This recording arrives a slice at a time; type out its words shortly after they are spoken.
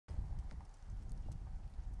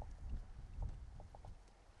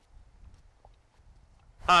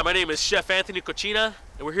Hi, my name is Chef Anthony Cucina,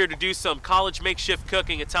 and we're here to do some college makeshift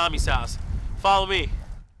cooking at Tommy's house. Follow me.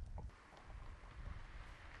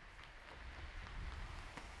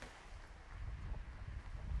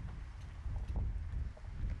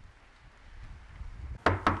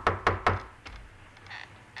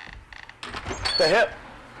 The hip.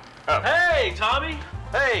 Oh. Hey, Tommy.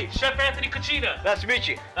 Hey. Chef Anthony Cucina. Nice to meet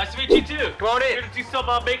you. Nice to meet you too. Come on in. Here to do some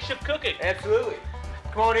makeshift cooking. Absolutely.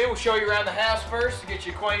 Come on in. We'll show you around the house first to get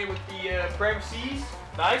you acquainted with the premises.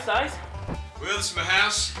 Nice, nice. Well, this is my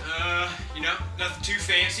house. You know, nothing too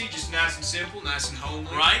fancy, just nice and simple, nice and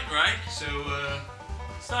homely. Right, right. So,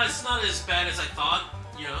 it's not as bad as I thought,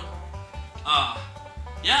 you know.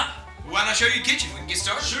 Yeah. Why not show you the kitchen? We can get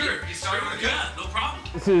started. Sure. Get started with the Yeah, no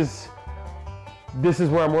problem. This is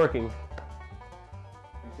where I'm working.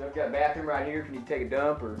 So I've got a bathroom right here if you need to take a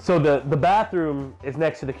dump or... So the bathroom is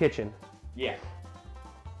next to the kitchen. Yeah.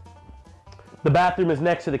 The bathroom is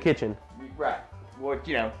next to the kitchen. Right. Well,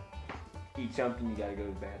 you know, eat something, you gotta go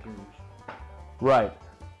to the bathroom. Right.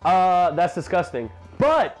 That's disgusting.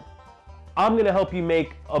 But I'm gonna help you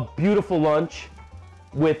make a beautiful lunch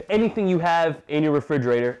with anything you have in your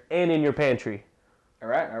refrigerator and in your pantry. All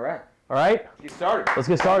right, all right. All right? Let's get started. Let's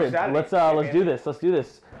get started. Let's do this. Let's do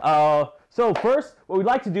this. So first, what we'd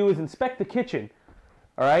like to do is inspect the kitchen.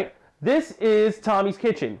 All right? This is Tommy's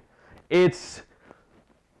kitchen. It's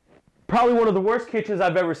probably one of the worst kitchens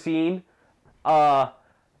I've ever seen.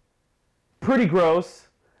 Pretty gross.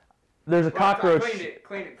 There's a cockroach. I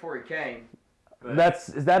cleaned it before he came.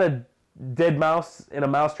 Is that a dead mouse in a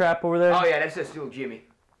mousetrap over there? Oh yeah, that's just little Jimmy.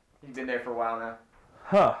 He's been there for a while now.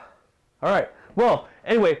 Huh. All right. Well,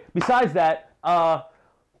 anyway, besides that,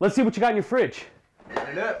 let's see what you got in your fridge.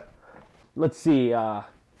 Open it up. Let's see. I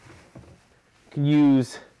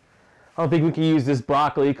don't think we can use this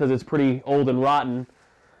broccoli because it's pretty old and rotten.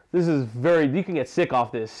 This is you can get sick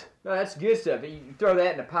off this. No, that's good stuff. You throw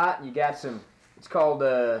that in a pot and you got some, it's called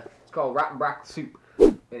rotten broccoli soup.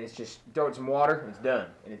 And it's just, throw it in some water and it's done.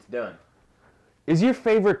 And it's done. Is your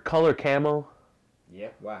favorite color camo? Yeah,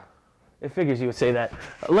 why? It figures you would say that.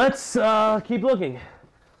 Let's keep looking.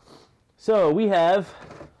 So we have,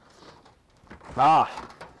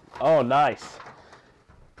 oh nice.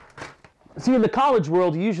 See, in the college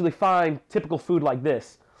world, you usually find typical food like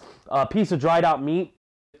this. A piece of dried out meat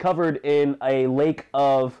covered in a lake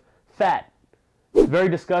of fat. Very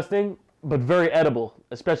disgusting, but very edible,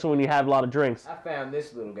 especially when you have a lot of drinks. I found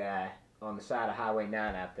this little guy on the side of Highway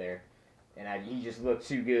 9 out there, and he just looked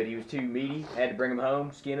too good. He was too meaty. I had to bring him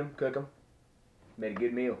home, skin him, cook him. Made a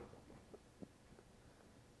good meal.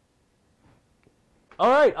 All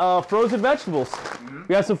right, frozen vegetables. Mm-hmm.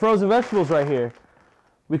 We got some frozen vegetables right here.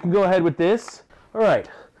 We can go ahead with this. All right,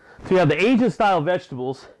 so we have the Asian style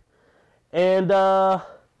vegetables, and got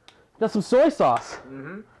some soy sauce.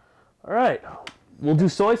 Mm-hmm. All right, we'll do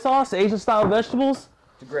soy sauce, Asian style vegetables.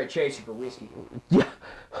 It's a great chaser for whiskey. Yeah.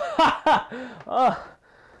 All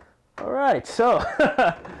right, so.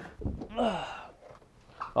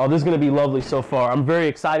 Oh, this is going to be lovely so far. I'm very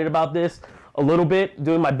excited about this. A little bit,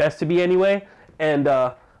 doing my best to be anyway. And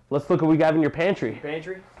let's look what we got in your pantry.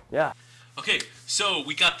 Pantry? Yeah. Okay, so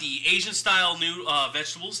we got the Asian style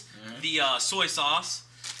vegetables, the soy sauce,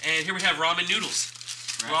 and here we have ramen noodles.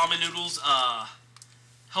 Right. Ramen noodles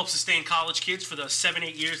help sustain college kids for the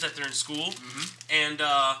 7-8 years that they're in school. Mm-hmm. And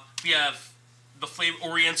we have the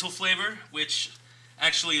Oriental flavor, which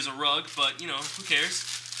actually is a rug, but you know, who cares?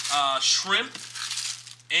 Shrimp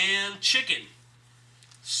and chicken.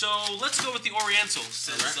 So let's go with the Oriental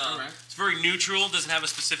since it's very neutral, doesn't have a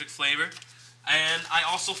specific flavor. And I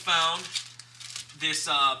also found this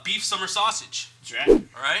beef summer sausage. That's right.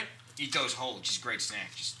 All right. Eat those whole. Just great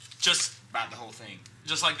snack. Just about the whole thing.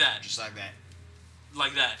 Just like that. Just like that.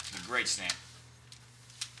 Like that. A great snack.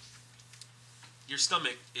 Your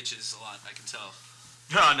stomach itches a lot, I can tell.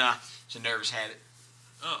 Oh, no. It's a nervous habit.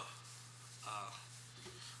 Oh.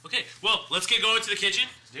 Okay, well, let's get going to the kitchen.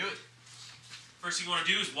 Let's do it. First thing you want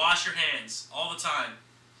to do is wash your hands all the time.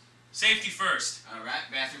 Safety first. All right,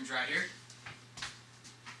 bathroom's right here.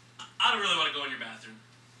 I don't really want to go in your bathroom.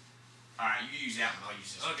 All right, you use that one. I'll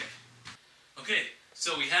use this one. Okay. Okay,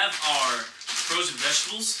 so we have our frozen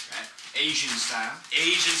vegetables. Right. Asian style.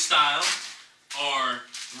 Asian style. Our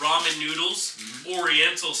ramen noodles. Mm-hmm.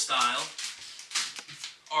 Oriental style.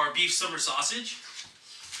 Our beef summer sausage.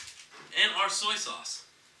 And our soy sauce.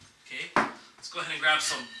 Okay, let's go ahead and grab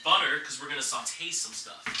some butter because we're going to saute some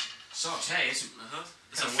stuff. Saute? It's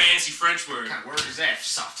a fancy French word. What kind of word is that?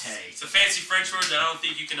 Saute. It's a fancy French word that I don't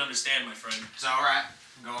think you can understand, my friend. It's all right.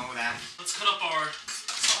 I'm going with that. Let's cut up our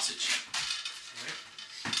sausage. All right.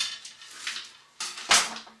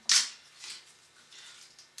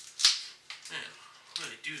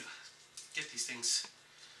 things.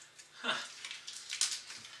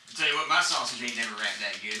 Tell you what, my sausage ain't never wrapped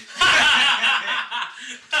that good.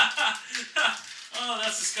 Oh,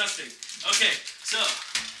 that's disgusting. Okay, so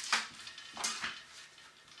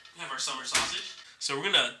we have our summer sausage. So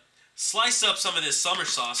we're gonna slice up some of this summer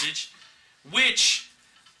sausage, which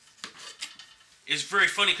is very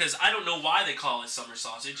funny because I don't know why they call it summer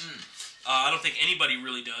sausage. I don't think anybody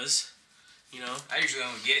really does. You know, I usually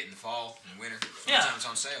only get it in the fall and winter. Yeah. Sometimes it's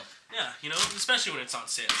on sale. yeah, you know, especially when it's on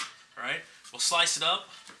sale. All right, we'll slice it up.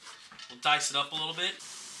 We'll dice it up a little bit.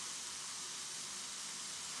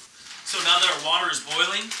 So now that our water is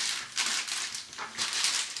boiling,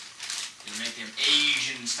 You make them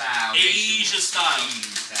Asian style. Asian vegetables. style.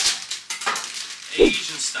 Asian style.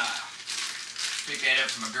 Asian style. Picked that up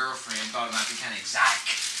from a girlfriend. Thought it might be kind of exotic.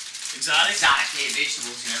 Exotic? Exotic, yeah,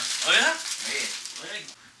 vegetables, you know. Oh yeah? Yeah.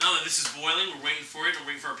 Now that this is boiling, we're waiting for it. We're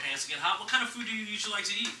waiting for our pans to get hot. What kind of food do you usually like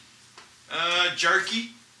to eat?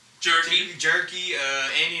 Jerky. Jerky. Jerky,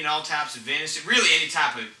 any and all types of venison. Really any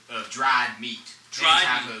type of dried meat. Dried any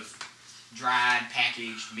type meat. of dried,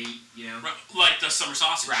 packaged meat, you know. Right, like the summer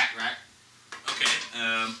sausage. Right. Okay.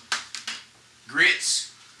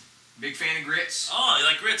 Grits. Big fan of grits. Oh, you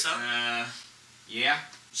like grits, huh? Yeah.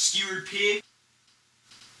 Skewered pig.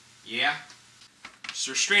 Yeah.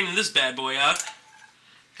 So we're straining this bad boy out.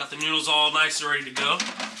 Got the noodles all nice and ready to go.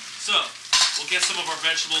 So, we'll get some of our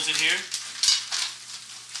vegetables in here.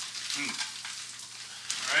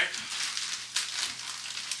 Alright.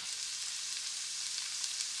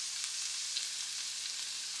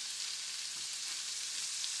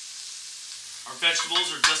 Our vegetables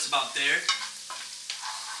are just about there.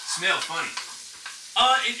 Smell funny.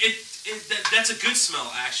 That's a good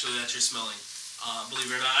smell, actually, that you're smelling. Believe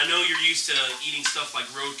it or not. I know you're used to eating stuff like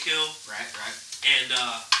roadkill. Right. And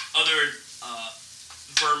other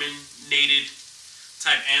verminated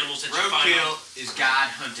type animals that you find. Roadkill is God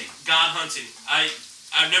hunting. God hunting.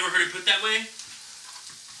 I've never heard it put that way.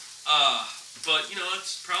 But you know,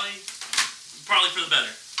 it's probably for the better,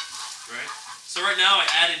 right? So right now I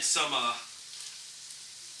added some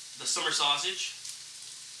the summer sausage.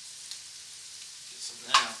 Get some of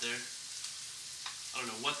that out there. I don't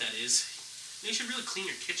know what that is. You should really clean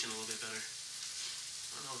your kitchen a little bit better.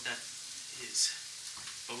 I don't know what that is.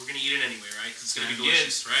 But we're going to eat it anyway, right? Because it's going to be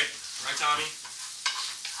delicious, right? Right, Tommy?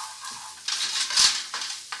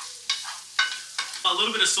 A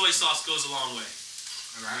little bit of soy sauce goes a long way.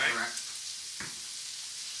 All right.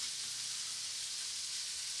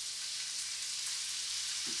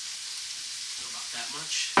 About that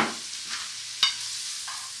much.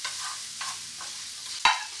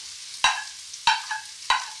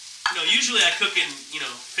 You know, usually I cook in, you know,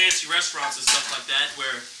 fancy restaurants and stuff like that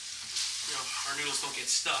where, you know, our noodles don't get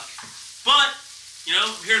stuck. But, you know,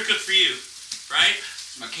 I'm here to cook for you, right?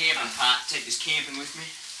 It's my camping pot. Take this camping with me.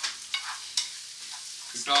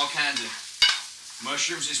 Cooked all kinds of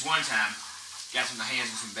mushrooms this one time. Got my hands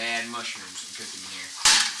on some bad mushrooms and cooked them in here.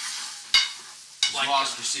 Was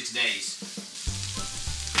lost for 6 days.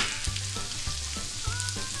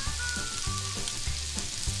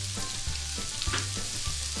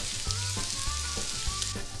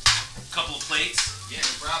 Couple of plates. Yeah,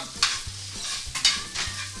 no problem.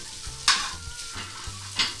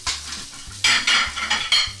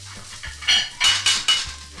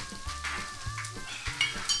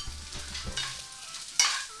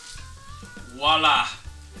 Voila.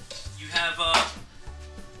 You have a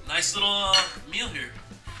nice little meal here.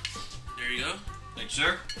 There you go. Thank you,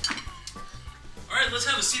 sir. Alright, let's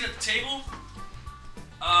have a seat at the table.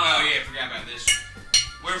 Oh yeah, I forgot about this.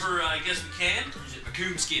 Wherever I guess we can. Is it a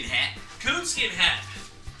coonskin hat? Coonskin hat.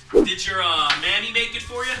 Did your mammy make it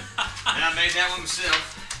for you? And I made that one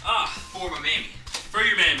myself. Ah, For my mammy. for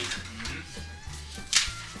your mammy.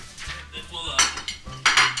 Then we'll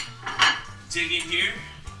dig in here.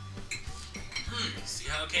 See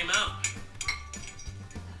how it came out.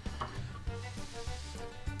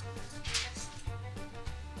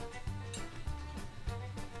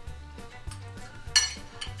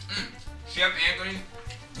 Chef Anthony,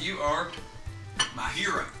 you are my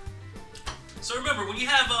hero. So remember, when you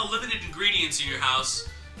have limited ingredients in your house,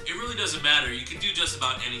 it really doesn't matter. You can do just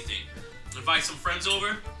about anything. Invite some friends over,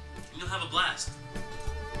 and you'll have a blast.